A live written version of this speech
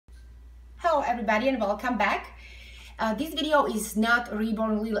Hello everybody and welcome back. This video is not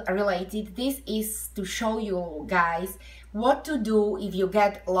reborn related. This is to show you guys what to do if you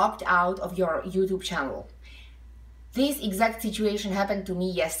get locked out of your YouTube channel. This exact situation happened to me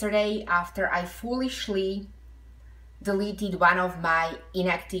yesterday after I foolishly deleted one of my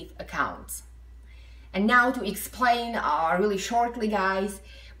inactive accounts. And now to explain really shortly, guys,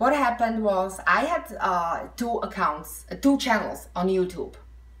 what happened was I had two channels on YouTube.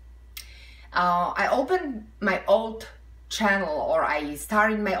 I opened my old channel, or I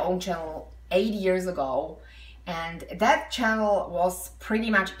started my own channel 8 years ago, and that channel was pretty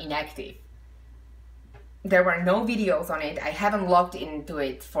much inactive. There were no videos on it. I haven't logged into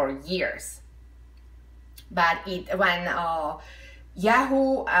it for years. But when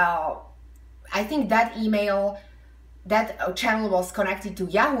Yahoo, I think that channel was connected to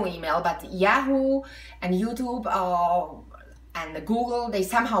Yahoo email, but Yahoo and YouTube and Google, they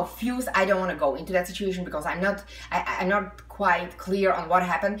somehow fused. I don't want to go into that situation because I'm not quite clear on what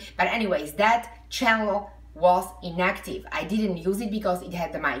happened. But anyways, that channel was inactive. I didn't use it because it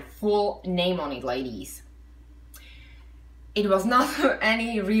had my full name on it, ladies. It was not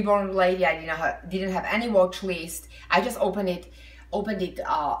any reborn lady. I didn't have any watch list. I just opened it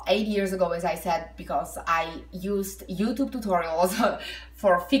 8 years ago, as I said, because I used YouTube tutorials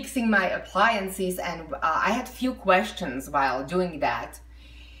for fixing my appliances, and I had few questions while doing that.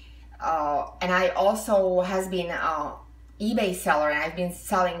 And I also has been eBay seller, and I've been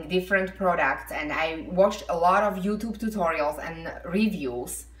selling different products, and I watched a lot of YouTube tutorials and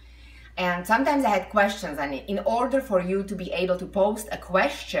reviews. And sometimes I had questions, and in order for you to be able to post a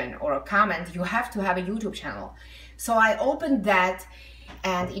question or a comment, you have to have a YouTube channel. So I opened that,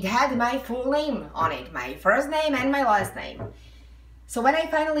 and it had my full name on it, my first name and my last name. So when I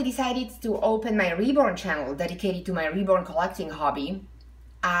finally decided to open my reborn channel dedicated to my reborn collecting hobby,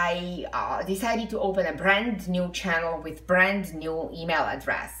 I decided to open a brand new channel with brand new email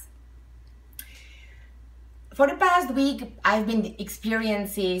address. For the past week, I've been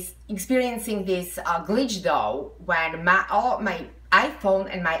experiencing this glitch though, when all my iPhone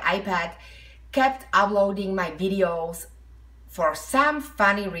and my iPad kept uploading my videos for some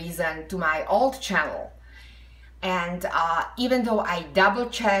funny reason to my old channel. And even though I double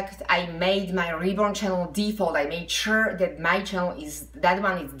checked, I made my reborn channel default. I made sure that my channel is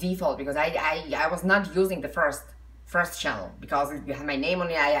default, because I was not using the first channel because it had my name on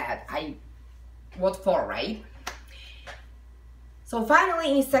it. What for, right? So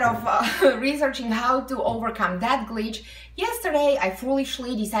finally, instead of researching how to overcome that glitch, yesterday I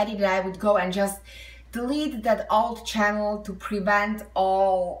foolishly decided that I would go and just delete that old channel to prevent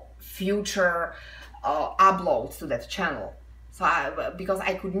all future uploads to that channel. So because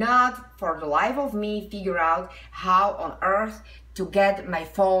I could not, for the life of me, figure out how on earth to get my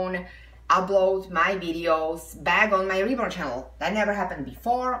phone upload my videos back on my reborn channel. That never happened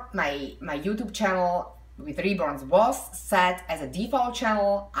before. My YouTube channel with reborns was set as a default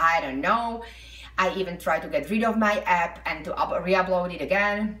channel. I don't know. I even tried to get rid of my app and to re-upload it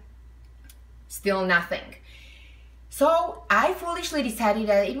again. Still nothing. So I foolishly decided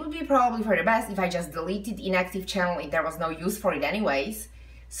that it would be probably for the best if I just deleted inactive channel if there was no use for it anyways.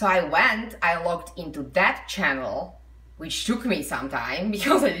 So I logged into that channel, which took me some time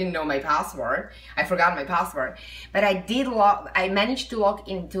because I didn't know my password. I forgot my password, but I managed to log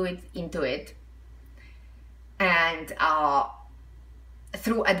into it, and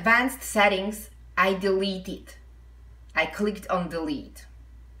through advanced settings, I deleted. I clicked on delete.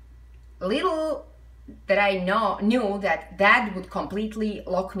 Little that I knew that would completely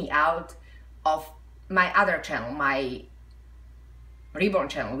lock me out of my other channel, my reborn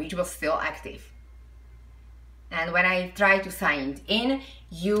channel, which was still active. And when I tried to sign in,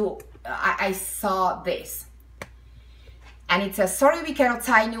 I saw this. And it says, sorry, we cannot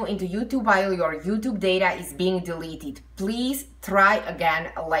sign you into YouTube while your YouTube data is being deleted. Please try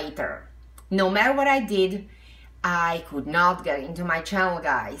again later. No matter what I did, I could not get into my channel,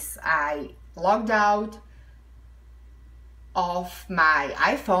 guys. I logged out of my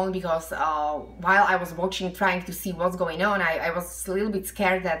iPhone because while I was trying to see what's going on, I was a little bit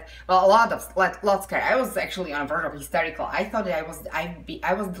scared that, well, a lot scared. I was actually on the verge of hysterical. I thought that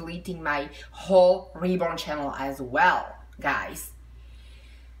I was deleting my whole reborn channel as well, guys.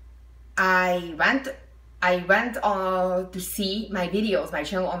 I went to see my videos, my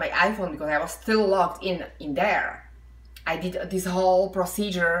channel on my iPhone, because I was still logged in there. I did this whole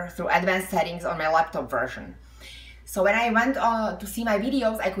procedure through advanced settings on my laptop version. So when I went to see my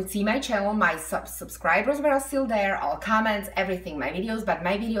videos, I could see my channel, my subscribers were still there, all comments, everything, my videos, but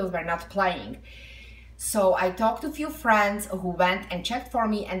my videos were not playing. So I talked to a few friends who went and checked for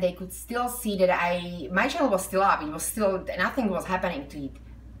me, and they could still see that my channel was still up. It was still, nothing was happening to it,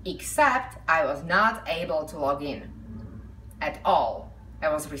 except I was not able to log in at all. I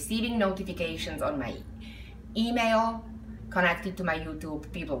was receiving notifications on my email connected to my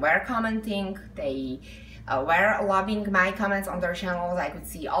YouTube. People were commenting, they were loving my comments on their channels. I could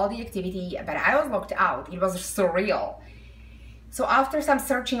see all the activity, but I was locked out. It was surreal. So after some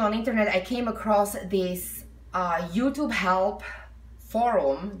searching on internet, I came across this YouTube help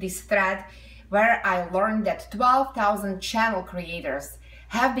forum, this thread, where I learned that 12,000 channel creators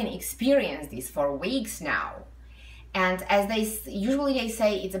have been experiencing this for weeks now. And as usually they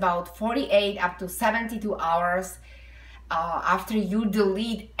say, it's about 48 up to 72 hours after you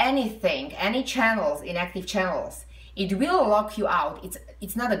delete anything, any channels, inactive channels. It will lock you out.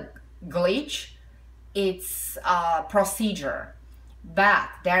 It's not a glitch, it's a procedure. But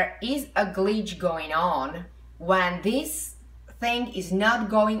there is a glitch going on when this thing is not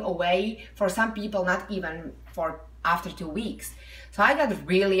going away, for some people not even for after 2 weeks. So I got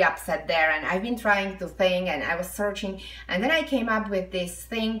really upset there, and I've been trying to think, and I was searching, and then I came up with this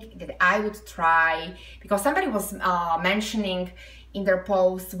thing that I would try, because somebody was mentioning in their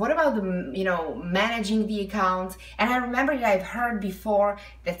posts, what about the, you know, managing the accounts? And I remember that I've heard before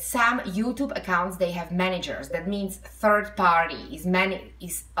that some YouTube accounts, they have managers. That means third party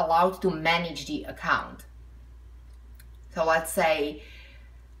is allowed to manage the account. So let's say,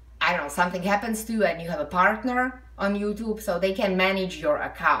 I don't know, something happens to you and you have a partner on YouTube, so they can manage your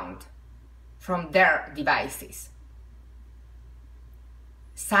account from their devices,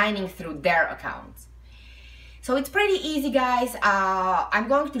 signing through their accounts. So it's pretty easy, guys. I'm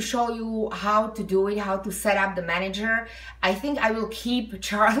going to show you how to do it, how to set up the manager. I think I will keep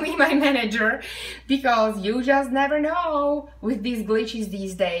Charlie my manager, because you just never know with these glitches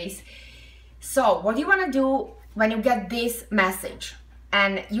these days. So what you want to do when you get this message,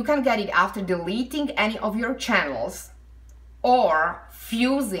 and you can get it after deleting any of your channels or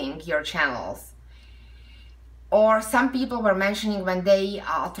fusing your channels. Or some people were mentioning when they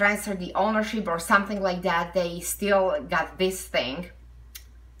transfer the ownership or something like that, they still got this thing.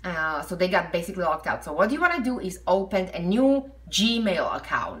 So they got basically locked out. So what you want to do is open a new Gmail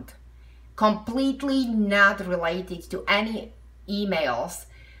account, completely not related to any emails,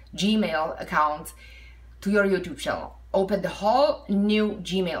 Gmail account to your YouTube channel. Open the whole new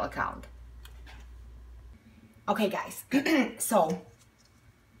Gmail account. Okay, guys, so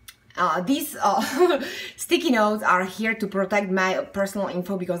these sticky notes are here to protect my personal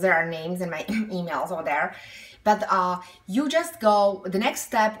info, because there are names and my emails over there. But you just go, the next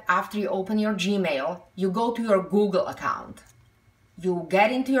step after you open your Gmail, you go to your Google account. You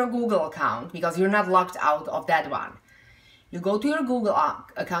get into your Google account, because you're not locked out of that one. You go to your Google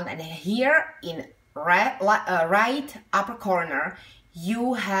account, and here in right upper corner,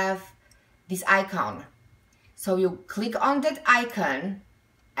 you have this icon. So you click on that icon,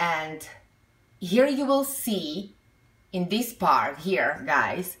 and here you will see in this part here,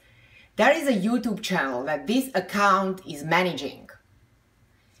 guys, there is a YouTube channel that this account is managing.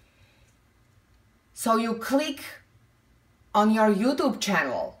 So you click on your YouTube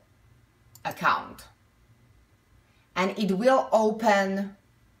channel account, and it will open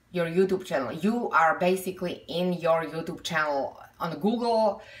your YouTube channel. You are basically in your YouTube channel on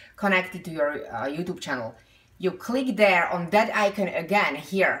Google, connected to your YouTube channel. You click there on that icon again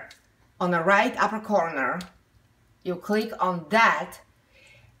here on the right upper corner. You click on that,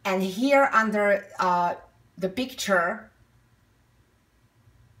 and here under the picture,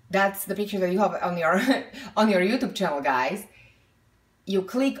 that's the picture that you have on your on your YouTube channel, guys. You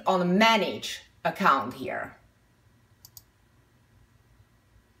click on manage account here,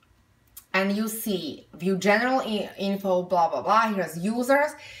 and you see view general info, blah blah blah. Here's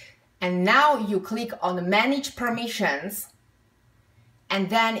users. And now you click on manage permissions,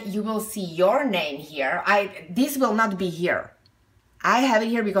 and then you will see your name here. This will not be here. I have it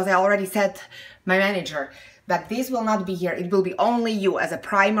here because I already set my manager, but this will not be here. It will be only you as a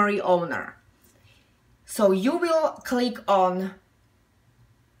primary owner. So you will click on,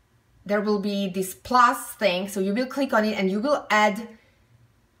 there will be this plus thing. So you will click on it, and you will add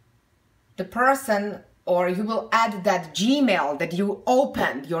the person, or you will add that Gmail that you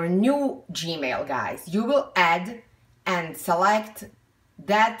opened, your new Gmail, guys. You will add and select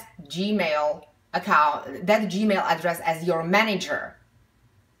that Gmail account, that Gmail address as your manager.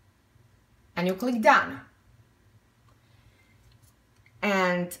 And you click done.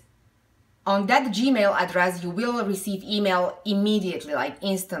 And on that Gmail address, you will receive email immediately, like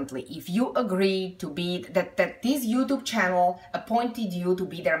instantly, if you agree to be, that this YouTube channel appointed you to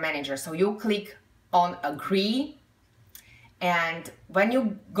be their manager. So you click on agree, and when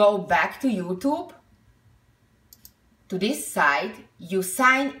you go back to YouTube, to this site, you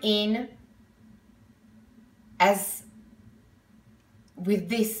sign in as with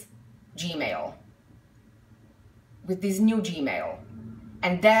this Gmail, with this new Gmail,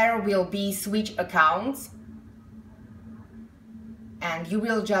 and there will be switch accounts, and you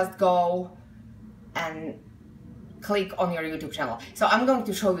will just go and click on your YouTube channel. So I'm going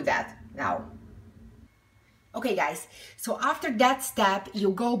to show you that now. Okay guys, so after that step,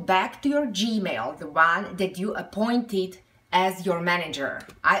 you go back to your Gmail, the one that you appointed as your manager.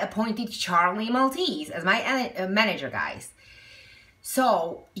 I appointed Charlie Maltese as my manager, guys.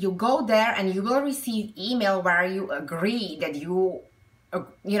 So you go there and you will receive email where you agree that you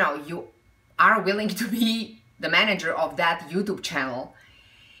are willing to be the manager of that YouTube channel.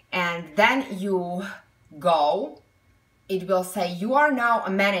 And then you go, it will say you are now a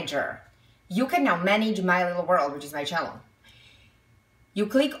manager. You can now manage My Little World, which is my channel. You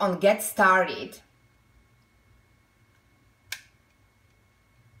click on Get Started.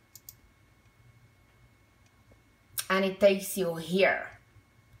 And it takes you here,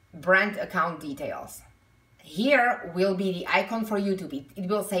 brand account details. Here will be the icon for YouTube. It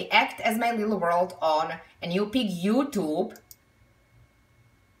will say act as My Little World on, and you pick YouTube.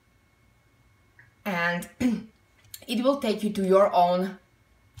 And it will take you to your own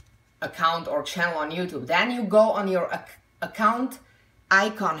account or channel on YouTube. Then you go on your account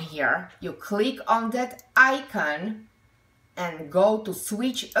icon here, you click on that icon and go to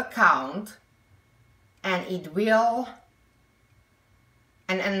switch account, and it will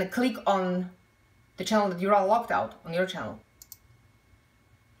and click on the channel that you are locked out on your channel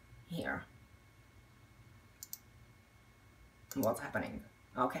here. What's happening?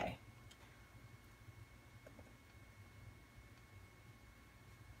 Okay.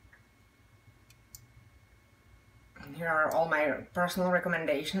 Here are all my personal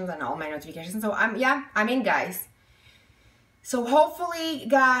recommendations and all my notifications. So I'm in, guys. So hopefully,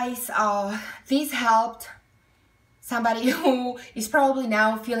 guys, this helped somebody who is probably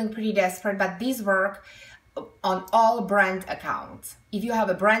now feeling pretty desperate, but this work on all brand accounts. If you have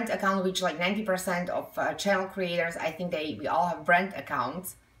a brand account, which like 90% of channel creators, I think we all have brand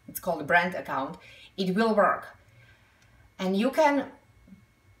accounts. It's called a brand account. It will work. And you can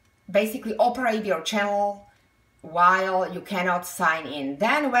basically operate your channel while you cannot sign in.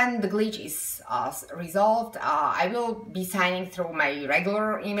 Then when the glitch is resolved, I will be signing through my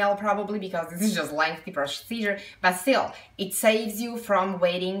regular email probably, because this is just lengthy procedure, but still, it saves you from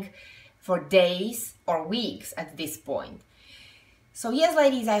waiting for days or weeks at this point. So yes,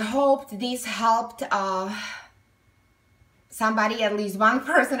 ladies, I hope this helped somebody, at least one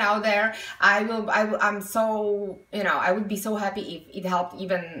person out there. I'm so, I would be so happy if it helped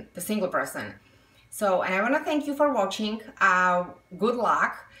even the single person. So, and I want to thank you for watching. Good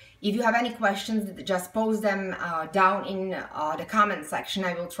luck. If you have any questions, just post them down in the comment section.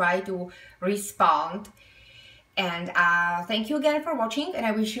 I will try to respond. And thank you again for watching, and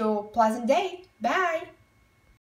I wish you a pleasant day. Bye.